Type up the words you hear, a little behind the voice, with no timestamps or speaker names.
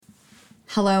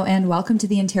Hello and welcome to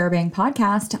the Interrobang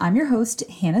podcast. I'm your host,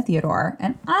 Hannah Theodore,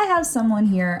 and I have someone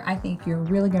here I think you're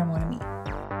really going to want to meet.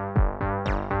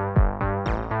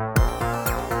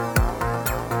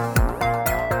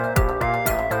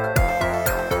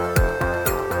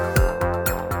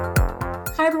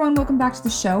 Hi everyone, welcome back to the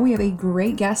show. We have a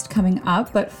great guest coming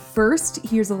up, but first,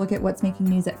 here's a look at what's making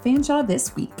news at Fanshawe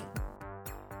this week.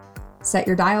 Set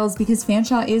your dials because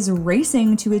Fanshawe is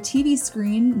racing to a TV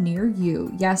screen near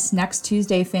you. Yes, next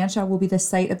Tuesday, Fanshawe will be the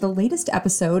site of the latest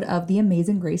episode of The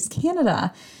Amazing Race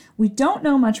Canada. We don't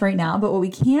know much right now, but what we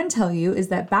can tell you is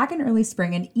that back in early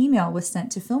spring, an email was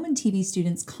sent to film and TV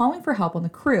students calling for help on the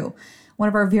crew. One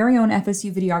of our very own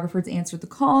FSU videographers answered the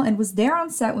call and was there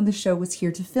on set when the show was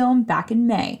here to film back in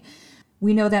May.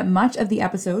 We know that much of the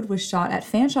episode was shot at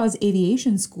Fanshawe's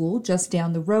Aviation School just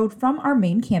down the road from our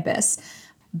main campus.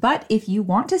 But if you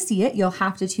want to see it, you'll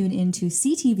have to tune into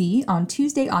CTV on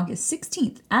Tuesday, August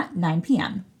 16th at 9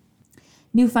 p.m.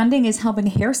 New funding is helping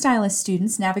hairstylist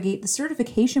students navigate the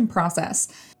certification process.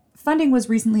 Funding was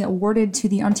recently awarded to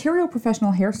the Ontario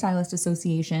Professional Hairstylist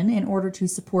Association in order to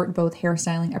support both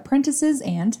hairstyling apprentices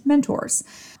and mentors.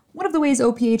 One of the ways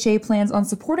OPHA plans on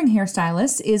supporting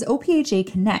hairstylists is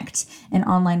OPHA Connect, an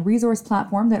online resource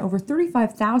platform that over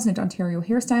 35,000 Ontario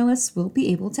hairstylists will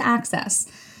be able to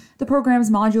access. The program's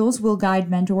modules will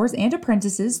guide mentors and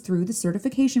apprentices through the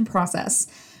certification process.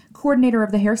 Coordinator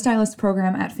of the hairstylist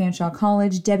program at Fanshawe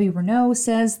College, Debbie Renault,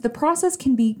 says the process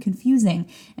can be confusing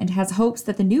and has hopes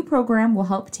that the new program will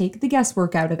help take the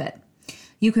guesswork out of it.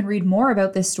 You can read more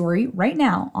about this story right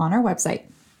now on our website.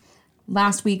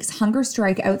 Last week's hunger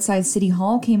strike outside City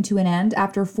Hall came to an end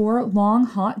after 4 long,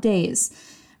 hot days.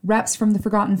 Reps from the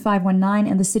Forgotten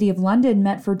 519 and the City of London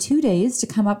met for 2 days to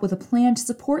come up with a plan to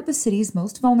support the city's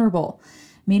most vulnerable.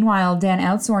 Meanwhile, Dan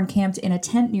Outsorn camped in a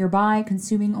tent nearby,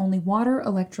 consuming only water,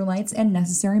 electrolytes, and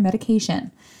necessary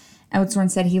medication. Outsorn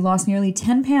said he lost nearly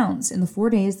 10 pounds in the 4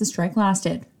 days the strike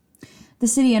lasted. The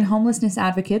city and homelessness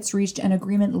advocates reached an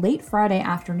agreement late Friday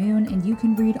afternoon, and you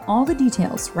can read all the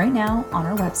details right now on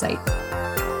our website.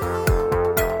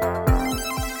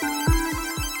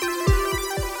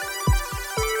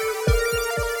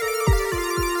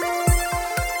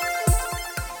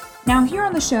 Now, here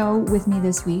on the show with me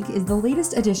this week is the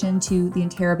latest addition to the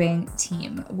Interrobang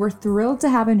team. We're thrilled to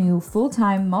have a new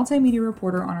full-time multimedia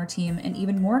reporter on our team and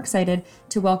even more excited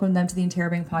to welcome them to the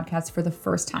Interrobang podcast for the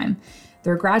first time.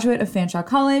 They're a graduate of Fanshawe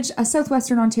College, a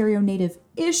Southwestern Ontario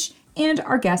native-ish, and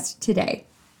our guest today.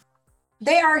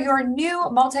 They are your new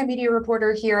multimedia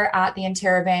reporter here at the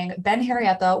Interrobang. Ben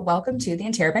Harrietta, welcome to the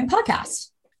Interrobang podcast.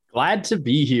 Glad to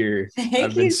be here.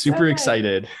 I've been super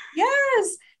excited.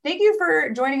 Yes. Thank you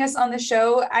for joining us on the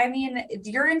show. I mean,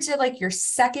 you're into like your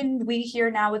second week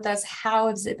here now with us. How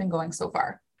has it been going so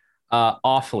far?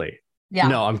 Awfully. Yeah.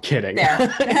 No, I'm kidding.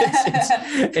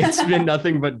 It's been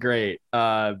nothing but great.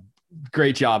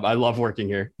 Great job. I love working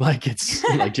here. Like it's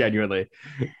like genuinely.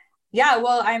 Yeah.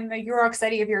 Well, you're all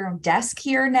excited. You have your own desk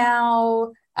here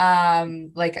now.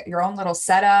 Like your own little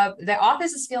setup. The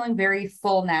office is feeling very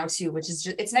full now too, which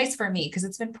is it's nice for me because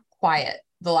it's been quiet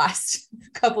the last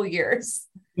couple years.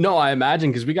 No, I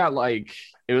imagine because we got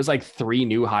it was 3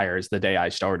 new hires the day I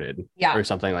started or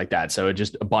something like that. So it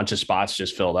just a bunch of spots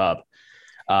just filled up.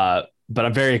 But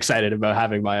I'm very excited about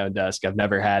having my own desk. I've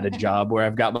never had a job where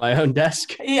I've got my own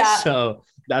desk. Yeah. So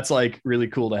that's really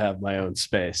cool to have my own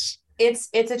space. It's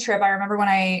a trip. I remember when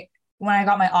I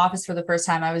got my office for the first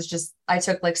time, I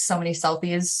took so many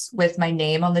selfies with my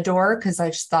name on the door because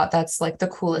I just thought that's the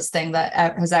coolest thing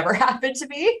that has ever happened to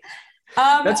me.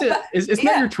 That's it. Isn't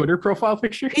that your Twitter profile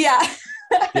picture? Yeah.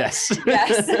 Yes.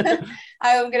 Yes.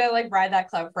 I'm gonna ride that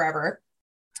club forever.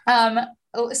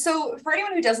 So for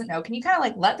anyone who doesn't know, can you kind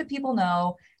of let the people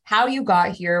know how you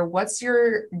got here? What's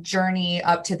your journey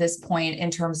up to this point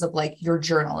in terms of your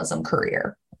journalism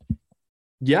career?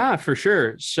 Yeah, for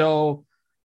sure. So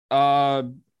I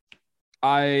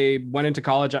went into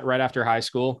college right after high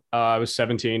school. I was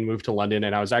 17, moved to London,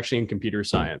 and I was actually in computer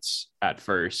science at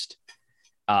first.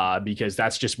 Because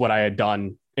that's just what I had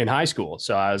done in high school.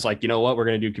 So I was like, you know what, we're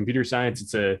going to do computer science.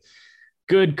 It's a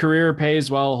good career,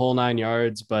 pays well, whole 9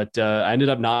 yards, but I ended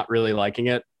up not really liking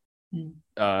it.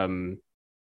 And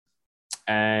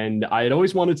I had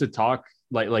always wanted to talk,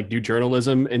 do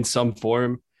journalism in some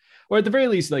form, or at the very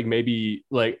least, maybe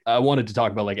I wanted to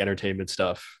talk about entertainment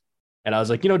stuff. And I was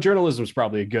like, journalism is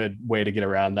probably a good way to get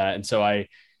around that. And so I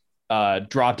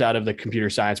dropped out of the computer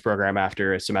science program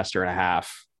after a semester and a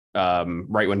half.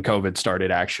 Right when COVID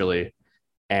started, actually,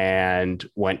 and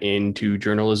went into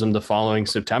journalism the following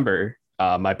September.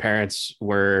 My parents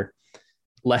were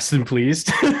less than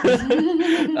pleased.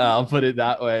 I'll put it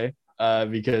that way,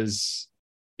 because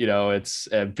it's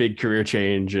a big career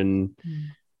change and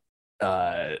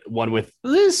Mm. one with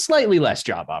slightly less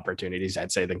job opportunities,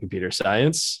 I'd say, than computer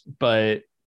science. But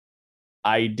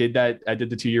I did that. I did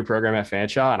the 2-year program at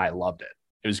Fanshawe and I loved it.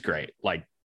 It was great. Like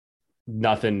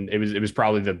nothing. It was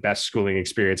probably the best schooling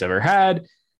experience I ever had.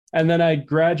 And then I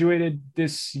graduated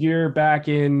this year back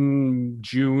in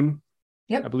June.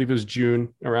 Yep. I believe it was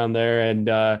June around there. And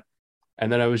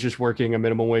then I was just working a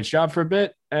minimum wage job for a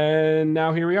bit. And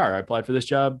now here we are. I applied for this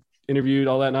job, interviewed,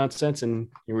 all that nonsense, and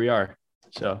here we are.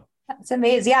 So That's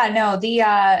amazing. Yeah, no,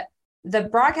 the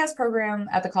broadcast program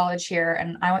at the college here,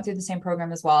 and I went through the same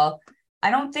program as well. I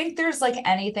don't think there's like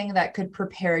anything that could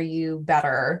prepare you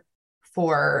better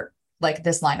for like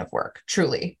this line of work,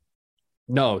 truly.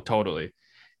 no, totally.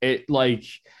 It like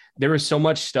there was so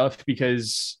much stuff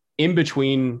because in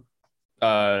between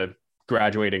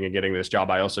graduating and getting this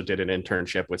job, I also did an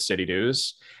internship with City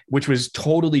News, which was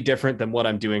totally different than what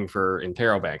I'm doing for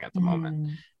Interrobank at the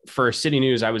moment. For City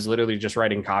News, I was literally just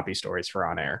writing copy stories for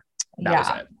on air. That was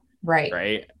it. Right.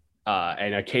 Right.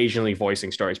 And occasionally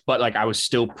voicing stories, but like I was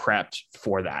still prepped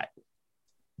for that.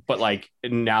 But like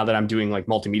now that I'm doing like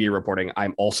multimedia reporting,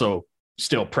 I'm also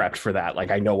still prepped for that.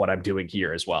 Like I know what I'm doing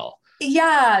here as well.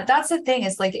 Yeah, that's the thing.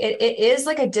 Is like it is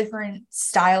like a different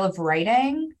style of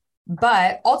writing,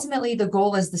 but ultimately the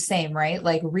goal is the same, right?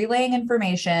 Like relaying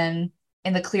information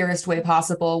in the clearest way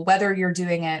possible, whether you're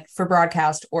doing it for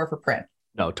broadcast or for print.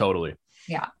 No, totally.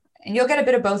 Yeah. And you'll get a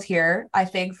bit of both here, I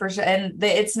think, for sure. And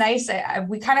it's nice.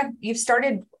 You've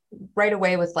started right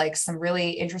away with like some really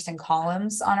interesting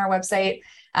columns on our website.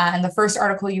 And the first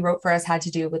article you wrote for us had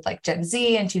to do with like Gen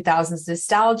Z and 2000s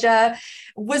nostalgia.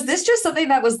 Was this just something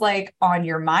that was like on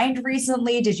your mind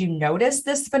recently? Did you notice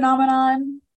this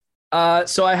phenomenon?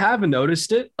 So I have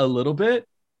noticed it a little bit.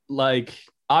 Like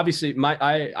obviously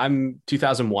I'm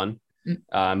 2001.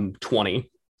 I'm 20.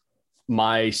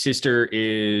 My sister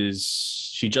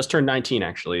she just turned 19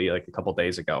 actually, like a couple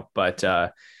days ago. But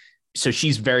so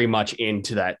she's very much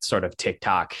into that sort of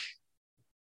TikTok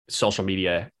social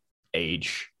media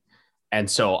age. And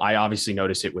so I obviously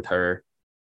noticed it with her.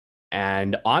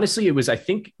 And honestly, I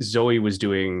think Zoe was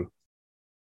doing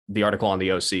the article on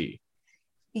the OC.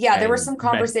 Yeah, there were some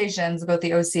conversations about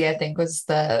the OC, I think was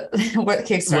the what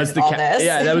kickstarted all this.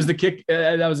 Yeah, that was the kick.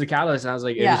 That was the catalyst. And I was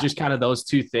like, it was just kind of those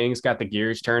two things got the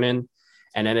gears turning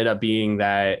and ended up being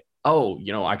that,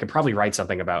 I could probably write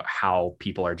something about how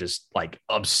people are just like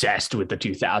obsessed with the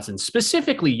 2000s,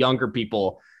 specifically younger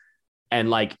people. And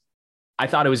like, I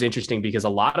thought it was interesting because a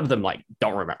lot of them like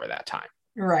don't remember that time.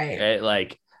 Right.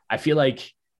 Like, I feel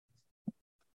like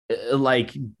you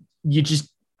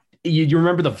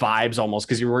remember the vibes almost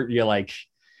because you're like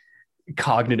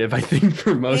cognitive, I think,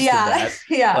 for most of that.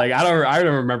 Yeah. Like I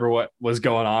don't remember what was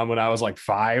going on when I was like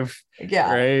 5.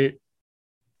 Yeah. Right.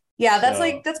 Yeah,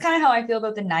 that's kind of how I feel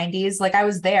about the 90s. Like I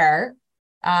was there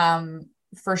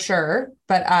for sure,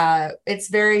 but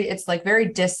it's like very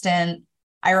distant.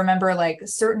 I remember like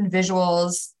certain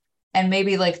visuals and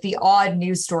maybe like the odd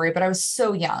news story, but I was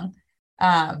so young.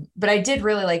 But I did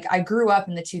really I grew up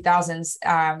in the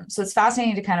 2000s. So it's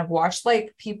fascinating to kind of watch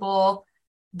like people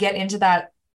get into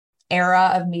that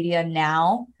era of media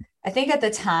now. I think at the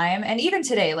time, and even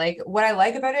today, like what I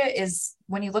like about it is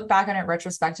when you look back on it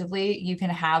retrospectively, you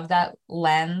can have that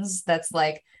lens that's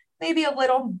like maybe a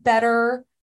little better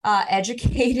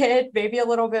educated, maybe a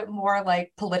little bit more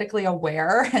like politically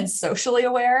aware and socially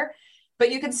aware,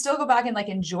 but you can still go back and like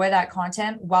enjoy that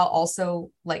content while also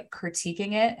like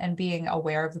critiquing it and being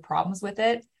aware of the problems with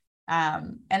it.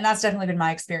 And that's definitely been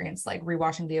my experience, like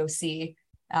rewatching the OC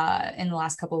in the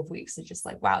last couple of weeks. It's just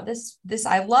like, wow, this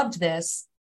I loved this.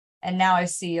 And now I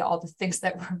see all the things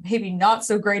that were maybe not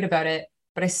so great about it,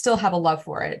 but I still have a love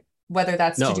for it, whether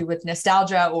that's to do with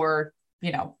nostalgia or,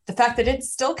 the fact that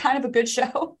it's still kind of a good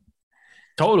show.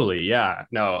 Totally. Yeah.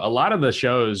 No, a lot of the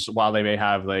shows, while they may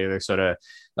have their sort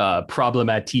of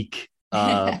problematic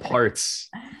parts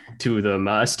to them,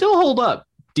 still hold up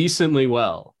decently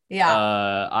well.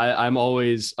 Yeah. I'm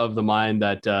always of the mind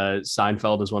that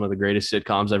Seinfeld is one of the greatest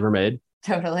sitcoms ever made.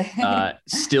 Totally.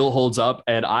 Still holds up.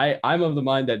 And I'm of the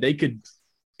mind that they could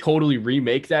totally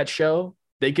remake that show.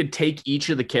 They could take each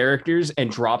of the characters and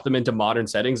drop them into modern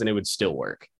settings and it would still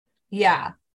work.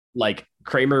 Yeah. Like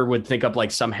Kramer would think up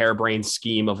like some harebrained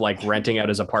scheme of like renting out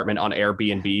his apartment on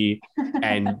Airbnb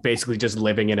and basically just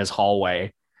living in his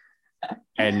hallway.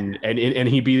 And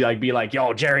he'd be like,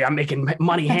 yo, Jerry, I'm making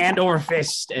money hand over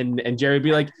fist. And Jerry would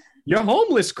be like, you're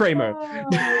homeless, Kramer. Oh,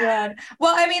 man.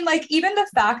 Well, I mean, like even the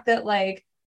fact that like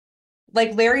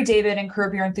Larry David and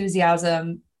Curb Your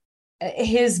Enthusiasm,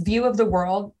 his view of the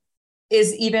world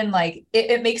is even like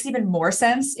it makes even more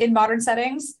sense in modern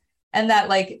settings. And that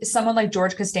like someone like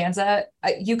George Costanza,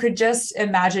 you could just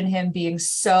imagine him being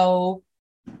so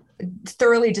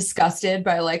thoroughly disgusted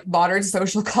by like modern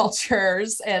social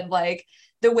cultures and like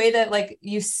the way that like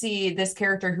you see this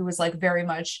character who was like very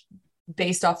much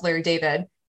based off Larry David,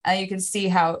 and you can see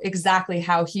how exactly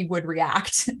how he would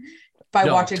react by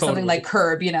watching something like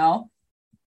Curb, you know.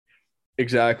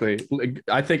 Exactly.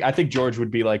 I think George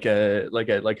would be like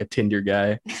a Tinder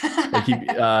guy. He'd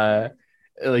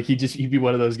be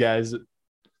one of those guys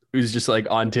who's just like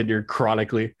on Tinder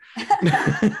chronically.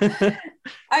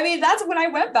 I mean, that's when I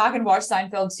went back and watched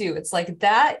Seinfeld too. It's like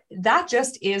that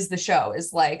just is the show,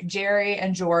 is like Jerry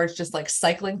and George just like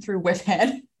cycling through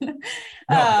women.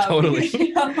 Totally.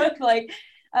 You know, with like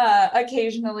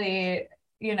occasionally,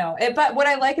 you know, but what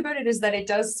I like about it is that it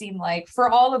does seem like, for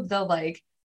all of the like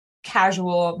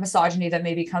casual misogyny that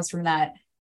maybe comes from that,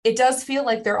 it does feel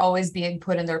like they're always being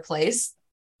put in their place,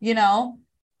 you know,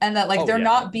 and that like they're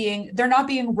not being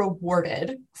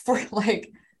rewarded for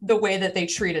like the way that they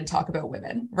treat and talk about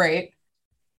women, right?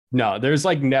 No, there's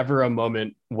like never a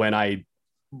moment when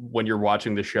you're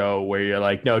watching the show where you're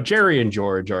like, no, Jerry and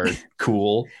George are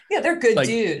cool. Yeah, they're good like,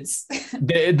 dudes.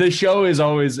 the show is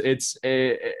always, I'd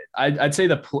say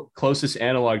the closest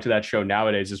analog to that show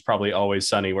nowadays is probably Always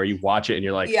Sunny, where you watch it and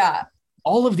you're like, yeah,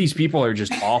 all of these people are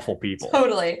just awful people.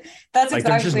 Totally. That's like,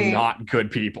 exactly, they're just not good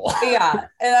people. Yeah.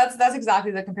 And that's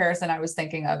exactly the comparison I was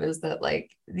thinking of, is that like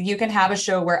you can have a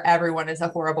show where everyone is a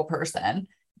horrible person.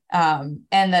 And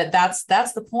that's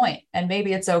the point. And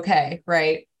maybe it's okay,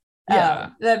 right? Yeah.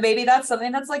 That maybe that's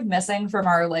something that's like missing from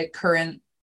our like current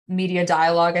media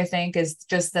dialogue, I think, is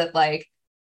just that like,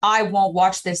 I won't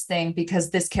watch this thing because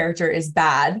this character is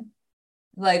bad.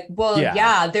 Like, well,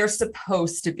 yeah, they're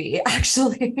supposed to be,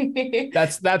 actually.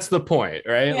 That's the point,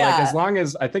 right? Yeah. Like, as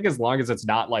long as it's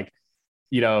not like,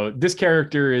 you know, this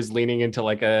character is leaning into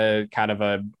like a kind of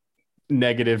a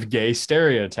negative gay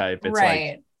stereotype. It's right.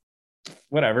 Like,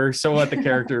 whatever. So what, the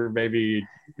character maybe,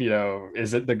 you know,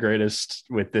 isn't the greatest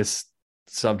with this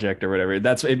subject or whatever.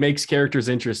 It makes characters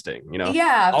interesting, you know?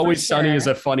 Yeah. Always Sunny is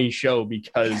a funny show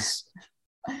because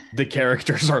the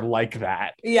characters are like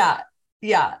that. Yeah.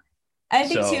 Yeah. I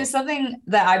think too, something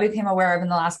that I became aware of in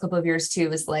the last couple of years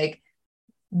too, is like,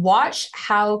 watch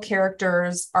how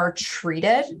characters are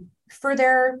treated for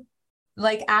their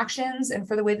like actions and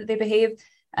for the way that they behave.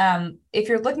 If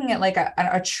you're looking at like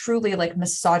a truly like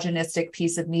misogynistic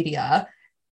piece of media,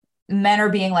 men are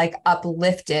being like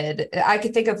uplifted. I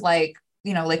could think of like,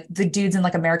 you know, like the dudes in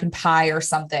like American Pie or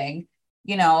something,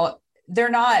 you know, they're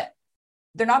not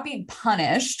being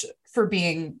punished for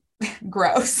being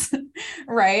gross,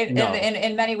 right? No. And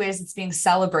in many ways it's being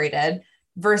celebrated,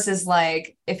 versus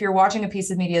like if you're watching a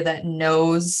piece of media that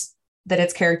knows that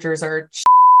its characters are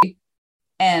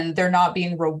and they're not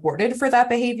being rewarded for that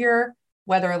behavior,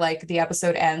 whether like the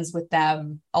episode ends with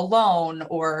them alone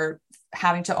or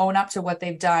having to own up to what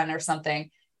they've done or something.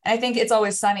 And I think It's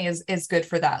Always Sunny is good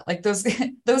for that. Like those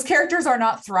characters are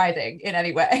not thriving in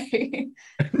any way.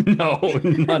 No,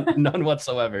 none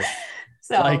whatsoever.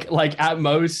 So like at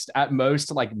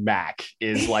most like Mac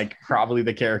is like probably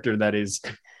the character that is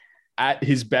at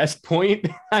his best point,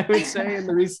 I would say, in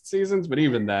the recent seasons, but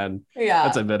even then,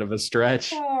 that's a bit of a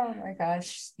stretch. Oh my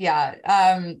gosh. Yeah.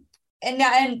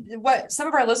 And what some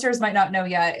of our listeners might not know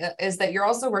yet is that you're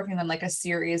also working on like a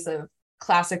series of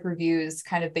classic reviews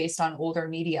kind of based on older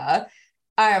media.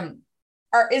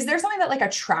 Is there something that like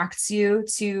attracts you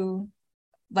to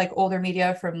like older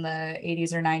media from the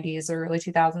 80s or 90s or early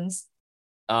 2000s?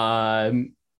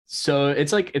 So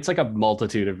it's like a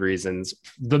multitude of reasons.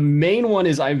 The main one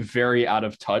is I'm very out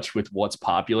of touch with what's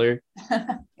popular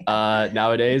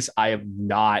nowadays. I am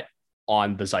not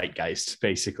on the zeitgeist,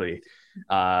 basically.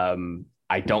 I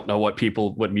don't know what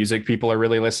music people are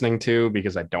really listening to,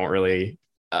 because I don't really,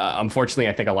 unfortunately,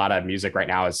 I think a lot of music right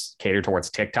now is catered towards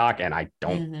TikTok, and I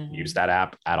don't use that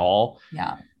app at all.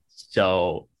 Yeah.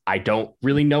 So I don't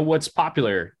really know what's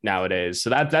popular nowadays. So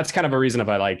that's kind of a reason if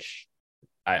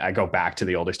I go back to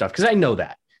the older stuff, because I know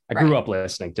that I grew up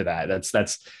listening to that. That's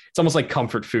it's almost like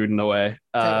comfort food in a way.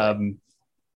 Totally.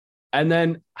 And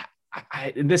then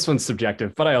this one's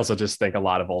subjective, but I also just think a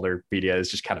lot of older media is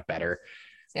just kind of better.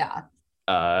 Yeah.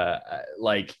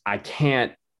 Like I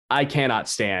cannot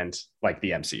stand like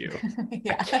the MCU.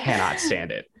 Yeah. I cannot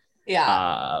stand it.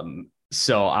 Yeah.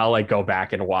 So I'll like go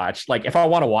back and watch, like, if I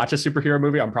want to watch a superhero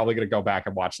movie, I'm probably going to go back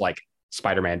and watch like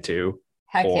Spider-Man 2.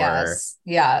 Heck yes.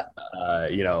 Yeah.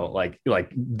 You know, like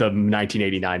the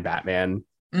 1989 Batman.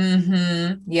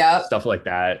 Yeah. Stuff like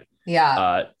that.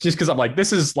 Yeah. Just because I'm like,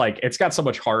 this is like, it's got so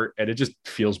much heart and it just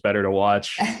feels better to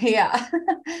watch. Yeah.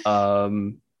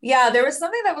 Yeah, there was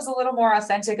something that was a little more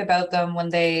authentic about them when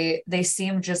they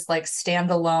seemed just like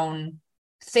standalone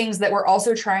things that were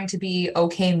also trying to be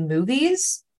okay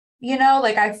movies.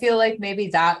 Like I feel like maybe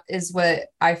that is what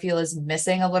I feel is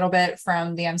missing a little bit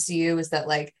from the MCU is that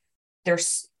like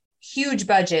there's huge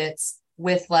budgets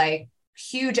with like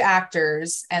huge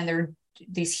actors and they're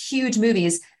these huge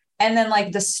movies and then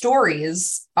like the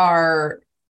stories are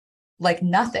like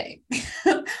nothing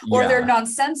or they're Yeah,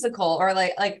 nonsensical or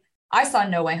like I saw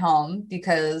No Way Home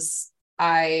because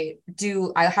I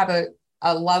have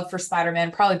a love for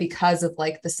Spider-Man probably because of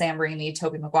like the Sam Raimi,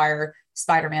 Tobey Maguire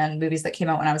Spider-Man movies that came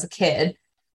out when I was a kid.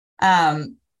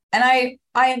 And I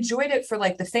enjoyed it for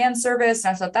like the fan service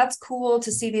and I thought that's cool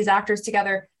to see these actors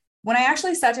together. When I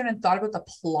actually sat down and thought about the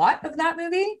plot of that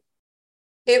movie,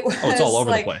 it oh, it's all was over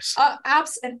the like place.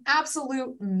 an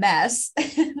absolute mess,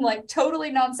 like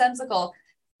totally nonsensical.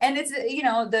 And it's,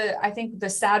 I think the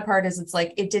sad part is it's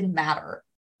like, it didn't matter.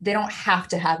 They don't have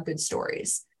to have good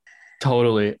stories.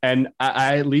 Totally. And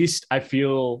I at least I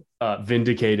feel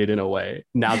vindicated in a way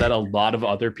now that a lot of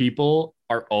other people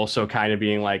are also kind of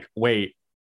being like, wait,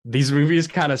 these movies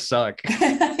kind of suck.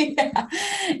 Yeah.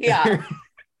 Yeah.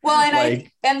 Well, and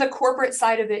Like, and the corporate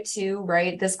side of it too,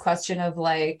 right? This question of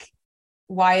like,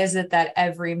 why is it that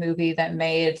every movie that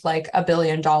made like $1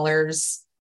 billion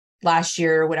last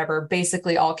year or whatever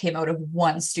basically all came out of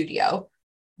one studio,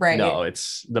 right? no,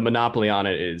 it's the monopoly on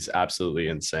it is absolutely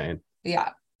insane. Yeah.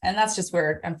 And that's just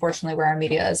where, unfortunately, where our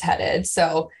media is headed.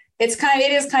 So it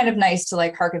is kind of nice to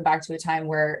like harken back to a time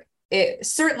where it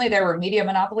certainly there were media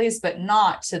monopolies, but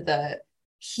not to the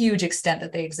huge extent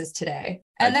that they exist today.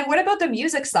 And I, then what about the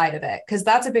music side of it? Because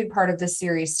that's a big part of this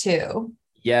series too.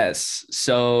 yes.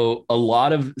 So a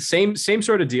lot of same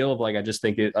sort of deal of like I just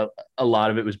think a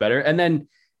lot of it was better. And then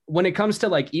when it comes to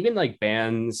like even like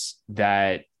bands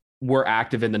that were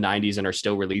active in the 90s and are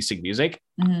still releasing music,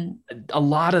 Mm-hmm. a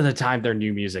lot of the time their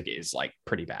new music is like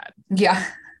pretty bad. Yeah.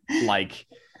 Like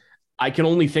I can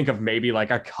only think of maybe like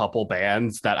a couple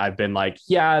bands that I've been like,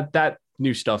 yeah, that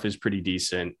new stuff is pretty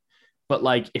decent. But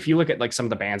like if you look at like some of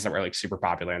the bands that were like super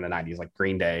popular in the 90s, like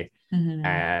Green Day Mm-hmm.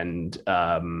 and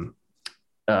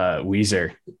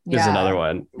Weezer is another Yeah.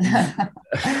 one.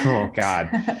 Oh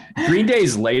God. Green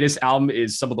Day's latest album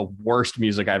is some of the worst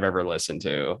music I've ever listened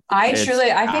to. It's I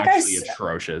think actually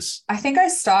atrocious. I think I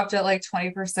stopped at like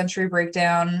 21st Century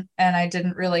Breakdown and I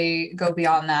didn't really go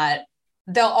beyond that.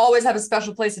 They'll always have a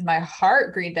special place in my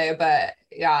heart, Green Day, but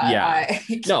yeah, Yeah.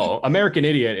 I No, American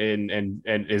Idiot and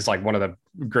is like one of the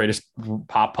greatest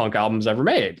pop punk albums ever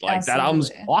made. Like that album's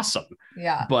absolutely. awesome.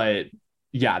 Yeah. But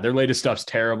yeah, their latest stuff's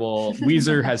terrible.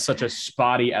 Weezer has such a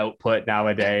spotty output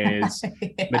nowadays.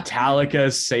 Yeah.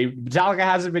 Metallica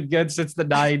hasn't been good since the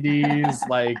 90s.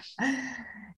 Like Did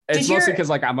it's mostly your because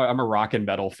like I'm a rock and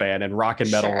metal fan, and rock and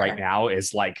metal right sure. now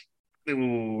is like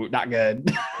ooh, not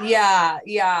good. Yeah,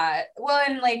 yeah. Well,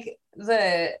 and like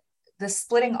the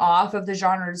splitting off of the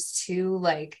genres too,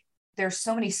 like there's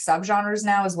so many subgenres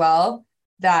now as well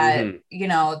that,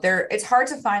 Mm-hmm. there it's hard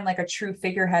to find like a true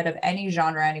figurehead of any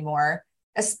genre anymore,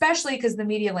 especially because the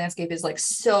media landscape is like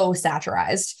so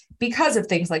satirized because of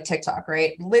things like TikTok,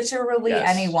 right? Literally Yes.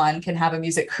 anyone can have a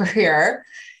music career.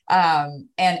 And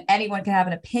anyone can have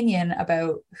an opinion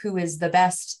about who is the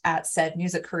best at said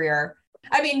music career.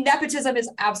 I mean, nepotism is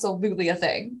absolutely a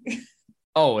thing.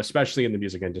 Oh, especially in the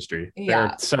music industry. There are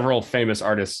Yeah. several famous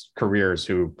artists' careers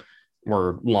who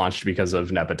were launched because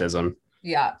of nepotism.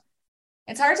 Yeah.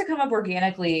 It's hard to come up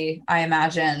organically, I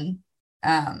imagine,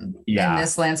 in Yeah.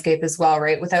 this landscape as well,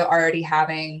 right? Without already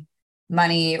having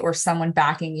money or someone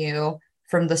backing you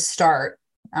from the start.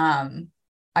 Um,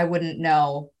 I wouldn't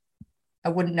know. I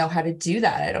wouldn't know how to do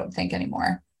that, I don't think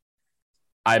anymore.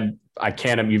 I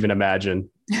can't even imagine.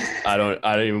 I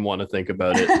don't even want to think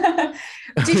about it.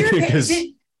 did your Because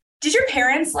did your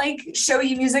parents like show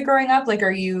you music growing up? Like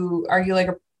are you like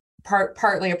a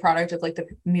partly a product of like the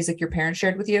music your parents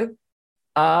shared with you?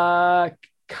 uh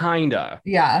kinda.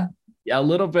 Yeah. Yeah, a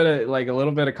little bit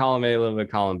of column A, a little bit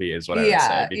of column B is what I would say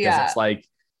Yeah. because Yeah. it's like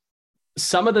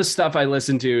some of the stuff I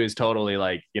listen to is totally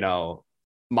like,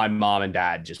 my mom and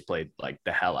dad just played like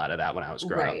the hell out of that when I was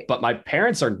growing up. Right. But my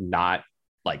parents are not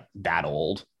like that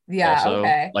old Yeah. also.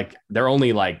 Okay. Like they're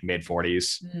only like mid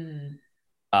 40s.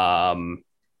 Hmm. Um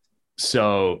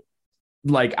so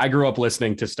like I grew up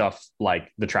listening to stuff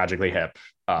like the Tragically Hip,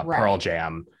 Pearl Right.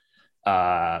 Jam,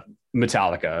 uh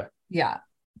Metallica, Yeah.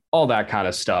 all that kind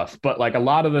of stuff. But like a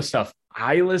lot of the stuff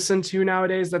I listen to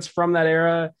nowadays that's from that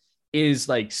era is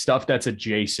like stuff that's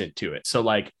adjacent to it. So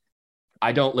like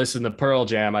I don't listen to Pearl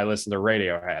Jam. I listen to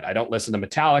Radiohead. I don't listen to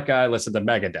Metallica. I listen to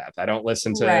Megadeth. I don't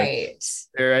listen to Right.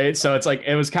 right. So it's like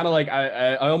it was kind of like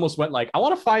I almost went like I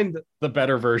want to find the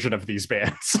better version of these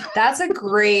bands. That's like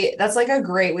a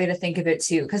great way to think of it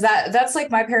too. Cause that's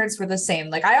like my parents were the same.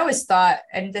 Like I always thought,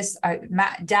 and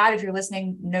Matt, Dad, if you're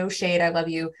listening, no shade, I love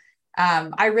you.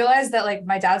 I realized that like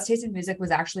my dad's taste in music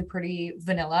was actually pretty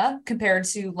vanilla compared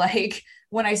to like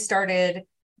when I started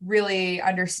really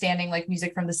understanding like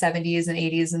music from the 70s and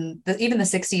 80s and even the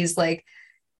 60s, like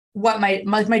what my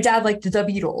dad liked the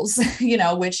Beatles,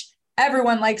 which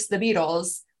everyone likes the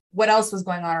Beatles. What else was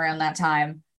going on around that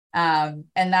time? And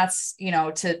that's,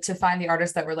 to find the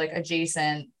artists that were like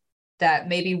adjacent that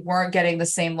maybe weren't getting the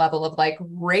same level of like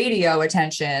radio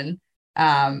attention,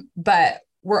 but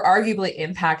were arguably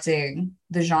impacting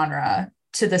the genre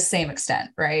to the same extent,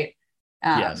 right?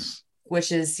 Yes.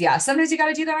 Which is, sometimes you got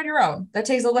to do that on your own. That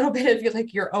takes a little bit of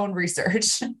your own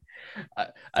research.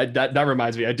 That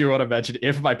reminds me, I do want to mention,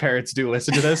 if my parents do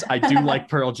listen to this, I do like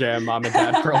Pearl Jam, Mom and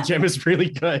Dad. Pearl Jam is really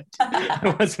good.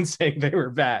 I wasn't saying they were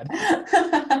bad.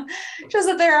 Just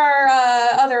that there are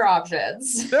other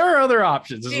options. There are other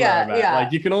options. Is Yeah.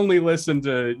 Like you can only listen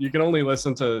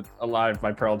to Alive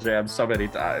by Pearl Jam so many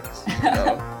times.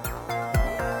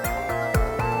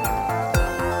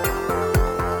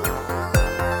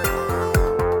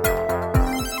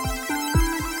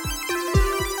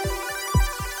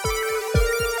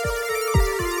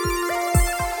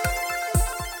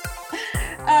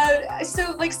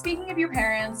 So like speaking of your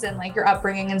parents and like your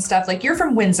upbringing and stuff, like you're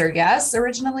from Windsor, yes,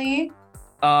 originally?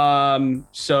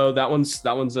 So that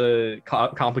one's a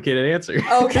complicated answer.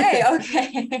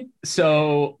 Okay.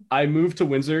 So I moved to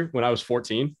Windsor when I was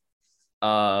 14.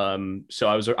 I'm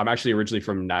actually originally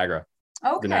from Niagara,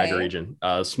 the Niagara region,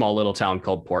 a small little town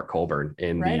called Port Colborne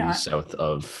in the south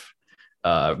of,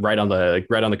 right on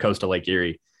the coast of Lake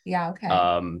Erie. Yeah. Okay.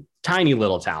 Tiny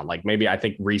little town. Like maybe I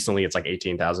think recently it's like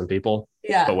 18,000 people.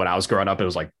 Yeah. But when I was growing up, it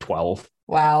was like 12.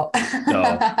 Wow. So,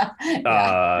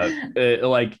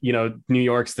 New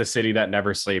York's the city that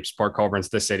never sleeps. Port Colborne's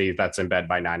the city that's in bed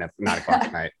by 9 o'clock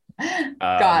at night.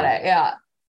 Got it. Yeah.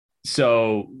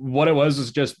 So what it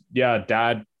was just,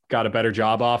 Dad got a better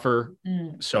job offer.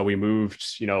 So we moved,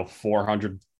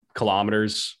 400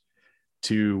 kilometers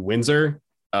to Windsor.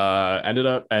 Ended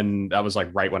up, and that was like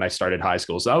right when I started high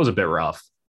school. So that was a bit rough.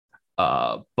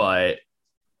 But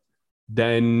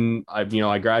then I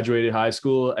graduated high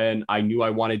school and I knew I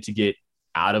wanted to get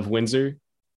out of Windsor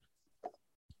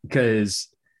because,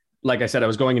 like I said, I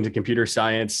was going into computer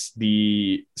science.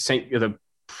 The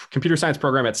computer science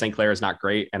program at St. Clair is not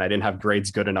great, and I didn't have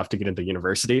grades good enough to get into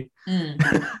university.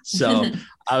 So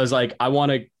I was like, I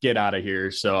want to get out of here.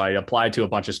 So I applied to a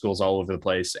bunch of schools all over the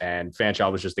place, and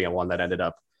Fanshawe was just the one that ended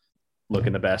up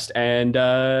looking the best. And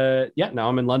now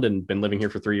I'm in London, been living here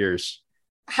for 3 years.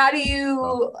 How do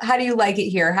you like it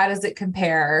here? How does it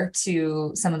compare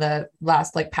to some of the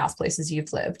past places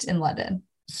you've lived in London?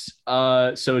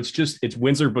 So it's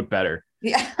Windsor, but better.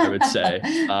 Yeah, I would say.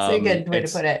 That's a good way to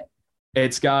put it.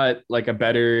 It's got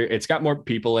more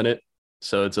people in it.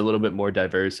 So it's a little bit more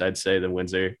diverse, I'd say, than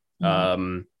Windsor.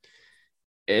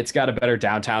 It's got a better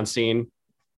downtown scene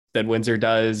than Windsor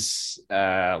does.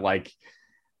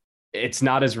 It's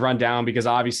not as run down because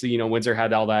obviously, Windsor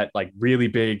had all that like really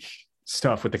big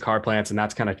stuff with the car plants, and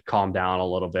that's kind of calmed down a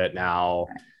little bit now.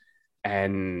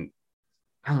 And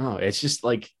I don't know, it's just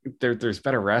like there's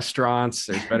better restaurants,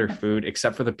 there's better food,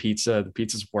 except for the pizza. The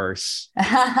pizza's worse.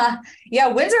 Yeah,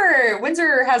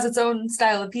 Windsor has its own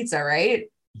style of pizza, right?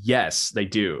 Yes, they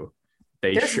do.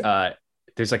 There's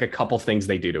like a couple things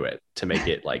they do to it to make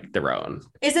it like their own.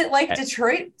 Is it like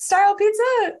Detroit style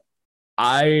pizza?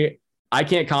 I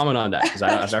can't comment on that because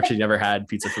I've actually never had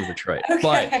pizza from Detroit. Okay.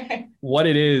 But what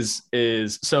it is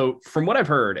so from what I've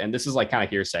heard, and this is like kind of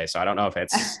hearsay, so I don't know if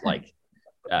it's like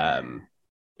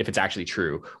if it's actually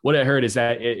true. What I heard is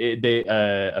that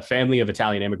a family of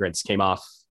Italian immigrants came off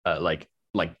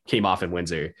in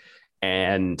Windsor,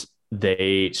 and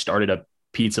they started a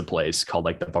pizza place called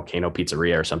like the Volcano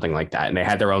Pizzeria or something like that, and they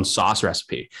had their own sauce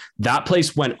recipe. That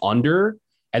place went under,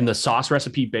 and the sauce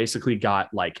recipe basically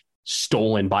got like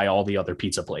stolen by all the other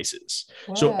pizza places.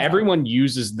 Whoa. So everyone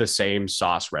uses the same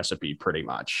sauce recipe pretty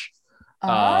much, with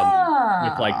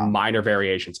like minor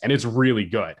variations, and it's really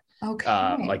good.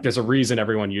 Okay. Like there's a reason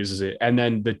everyone uses it. And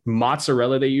then the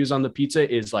mozzarella they use on the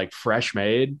pizza is like fresh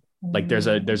made. Like there's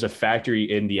a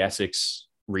factory in the Essex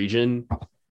region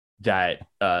that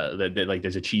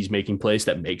there's a cheese making place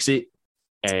that makes it,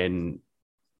 and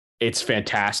it's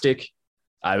fantastic.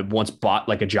 I once bought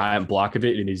like a giant block of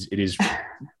it. It is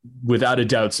without a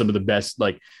doubt some of the best.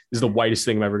 Like, this is the whitest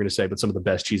thing I'm ever going to say, but some of the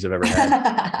best cheese I've ever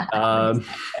had.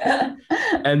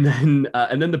 And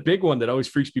then the big one that always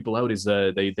freaks people out is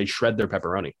they shred their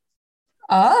pepperoni.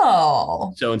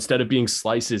 Oh. So instead of being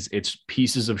slices, it's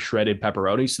pieces of shredded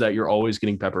pepperoni, so that you're always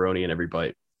getting pepperoni in every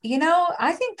bite.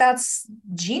 I think that's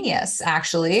genius,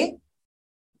 actually.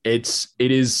 It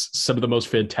is some of the most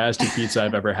fantastic pizza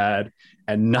I've ever had,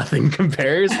 and nothing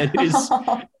compares. And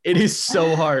it is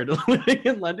so hard living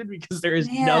in London because there is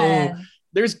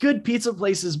there's good pizza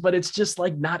places, but it's just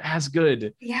like not as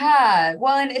good. Yeah.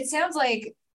 Well, and it sounds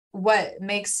like what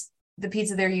makes the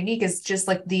pizza there unique is just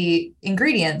like the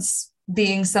ingredients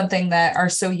being something that are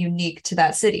so unique to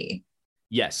that city.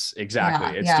 Yes,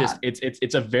 exactly.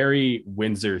 It's a very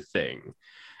Windsor thing.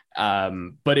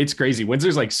 But it's crazy.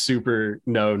 Windsor's like super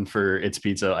known for its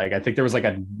pizza. Like, I think there was like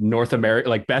a North America,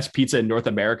 like best pizza in North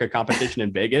America competition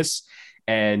in Vegas.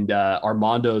 And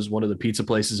Armando's, one of the pizza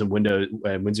places in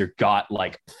Windsor, got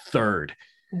like third.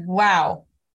 Wow.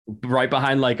 Right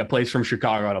behind like a place from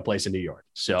Chicago and a place in New York.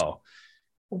 So,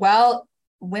 well,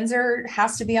 Windsor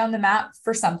has to be on the map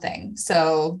for something.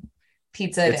 So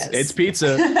pizza it is. It's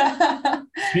pizza.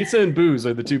 Pizza and booze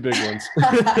are the two big ones.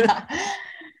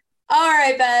 All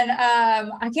right, Ben.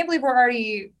 I can't believe we're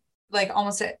already like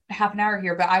almost at half an hour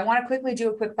here, but I want to quickly do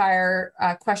a quick fire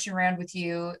question round with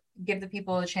you, give the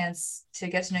people a chance to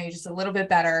get to know you just a little bit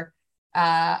better.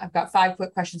 I've got 5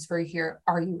 quick questions for you here.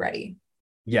 Are you ready?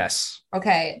 Yes.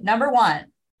 Okay. Number 1,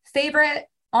 favorite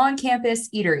on-campus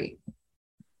eatery?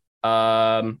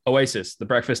 Oasis. The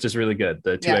breakfast is really good.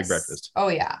 The 2-egg breakfast. Oh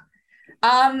yeah.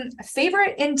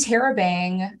 Favorite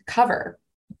Interrobang cover?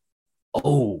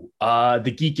 Oh,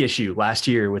 the Geek issue last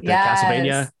year with the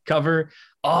Castlevania cover.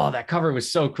 Oh, that cover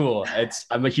was so cool.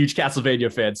 I'm a huge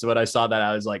Castlevania fan, so when I saw that,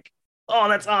 I was like, oh,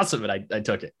 that's awesome, and I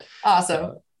took it.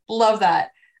 Awesome. Love that.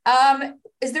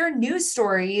 Is there a news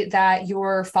story that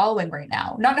you're following right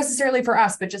now? Not necessarily for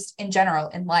us, but just in general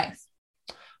in life.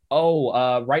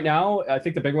 Oh, right now, I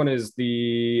think the big one is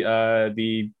the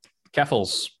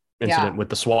Keffels incident with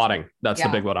the swatting. That's the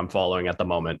big one I'm following at the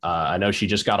moment. I know she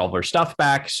just got all of her stuff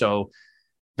back, so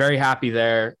very happy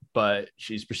there, but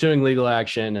she's pursuing legal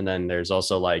action. And then there's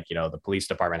also like, the police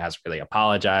department hasn't really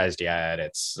apologized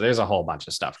yet. There's a whole bunch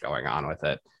of stuff going on with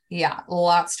it. Yeah,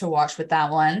 lots to watch with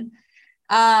that one.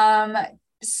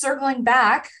 Circling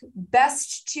back,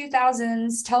 best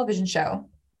 2000s television show.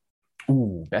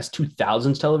 Ooh, best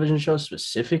 2000s television show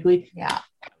specifically? Yeah.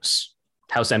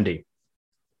 House MD.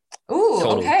 Ooh,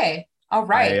 totally. Okay. All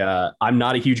right. I'm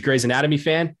not a huge Grey's Anatomy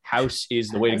fan. House is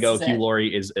the way to go. Hugh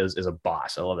Laurie is a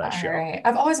boss. I love that show. Right.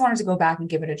 I've always wanted to go back and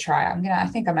give it a try. I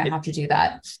think I might have to do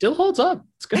that. Still holds up.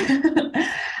 It's good.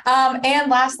 And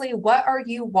lastly, what are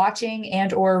you watching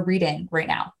and or reading right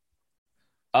now?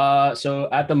 So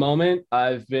at the moment,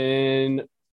 I've been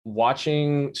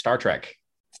watching Star Trek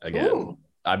again. Ooh.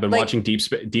 I've been watching Deep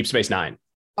Space Nine.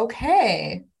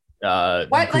 Okay.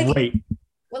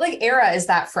 What era is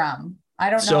that from? I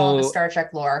don't know all the Star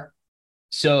Trek lore.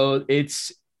 So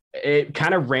it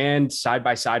kind of ran side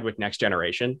by side with Next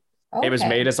Generation. Okay. It was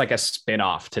made as like a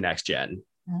spin-off to Next Gen.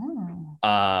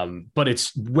 Oh. But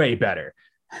it's way better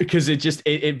because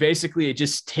it basically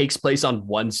just takes place on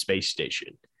one space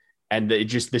station, and the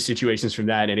situations from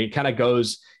that, and it kind of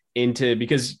goes into,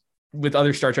 because with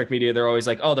other Star Trek media, they're always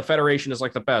like, oh, the Federation is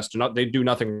like the best, they do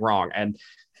nothing wrong. And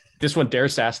this one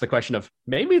dares to ask the question of,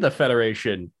 maybe the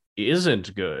Federation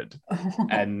isn't good.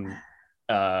 And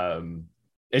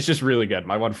it's just really good.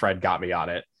 My one friend got me on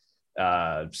it.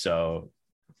 So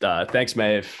thanks,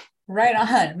 Maeve. Right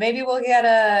on. Maybe we'll get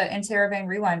a Interrobang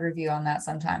Rewind review on that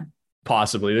sometime.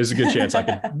 Possibly. There's a good chance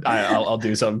I'll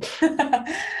do something.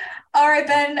 All right,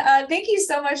 Ben. Thank you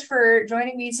so much for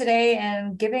joining me today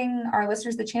and giving our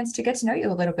listeners the chance to get to know you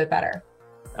a little bit better.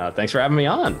 Thanks for having me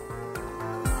on.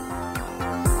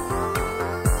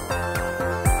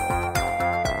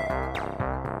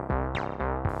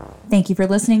 Thank you for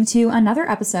listening to another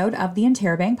episode of the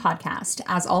Interrobang podcast.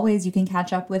 As always, you can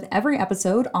catch up with every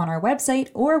episode on our website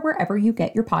or wherever you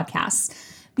get your podcasts.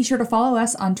 Be sure to follow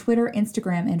us on Twitter,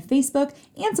 Instagram, and Facebook,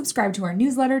 and subscribe to our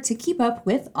newsletter to keep up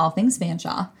with all things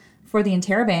Fanshawe. For the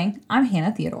Interrobang, I'm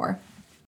Hannah Theodore.